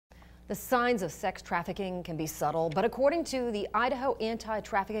The signs of sex trafficking can be subtle, but according to the Idaho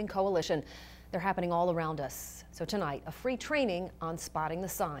Anti-Trafficking Coalition, they're happening all around us. So tonight, a free training on spotting the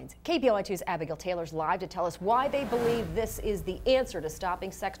signs. KBOI2's Abigail Taylor's live to tell us why they believe this is the answer to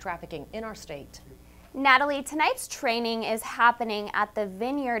stopping sex trafficking in our state. Natalie, tonight's training is happening at the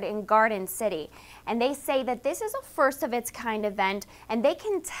Vineyard in Garden City, and they say that this is a first of its kind event, and they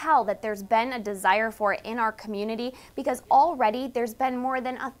can tell that there's been a desire for it in our community because already there's been more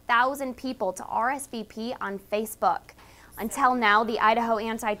than 1,000 people to RSVP on Facebook. Until now, the Idaho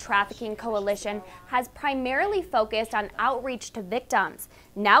Anti-Trafficking Coalition has primarily focused on outreach to victims.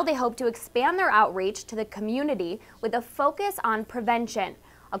 Now they hope to expand their outreach to the community with a focus on prevention.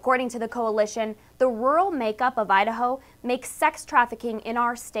 According to the coalition, the rural makeup of Idaho makes sex trafficking in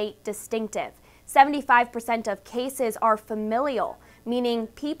our state distinctive. 75% of cases are familial, meaning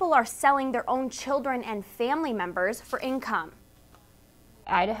people are selling their own children and family members for income.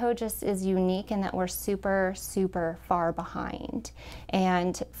 Idaho just is unique in that we're super far behind,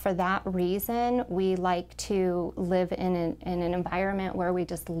 and for that reason we like to live in an environment where we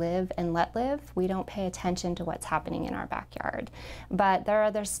just live and let live. We don't pay attention to what's happening in our backyard, but there are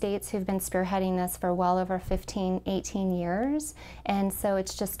other states who've been spearheading this for well over 15-18 years, and so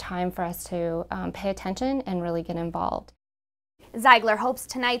it's just time for us to pay attention and really get involved. Ziegler hopes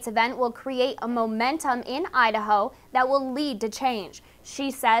tonight's event will create a momentum in Idaho that will lead to change. She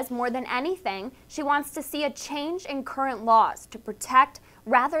says more than anything, she wants to see a change in current laws to protect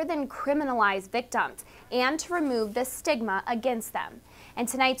rather than criminalize victims and to remove the stigma against them. And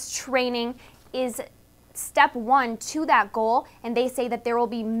tonight's training is step one to that goal, and they say that there will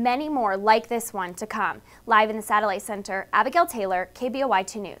be many more like this one to come. Live in the Satellite Center, Abigail Taylor,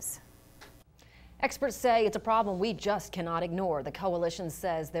 KBOI2 News. Experts say it's a problem we just cannot ignore. The coalition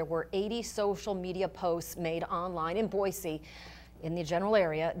says there were 80 social media posts made online in Boise, in the general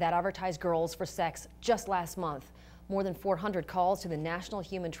area, that advertised girls for sex just last month. More than 400 calls to the National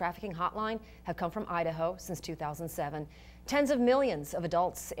Human Trafficking Hotline have come from Idaho since 2007. Tens of millions of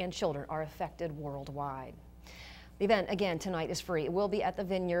adults and children are affected worldwide. The event, again, tonight is free. It will be at the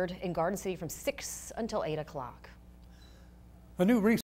Vineyard in Garden City from 6 until 8 o'clock. A new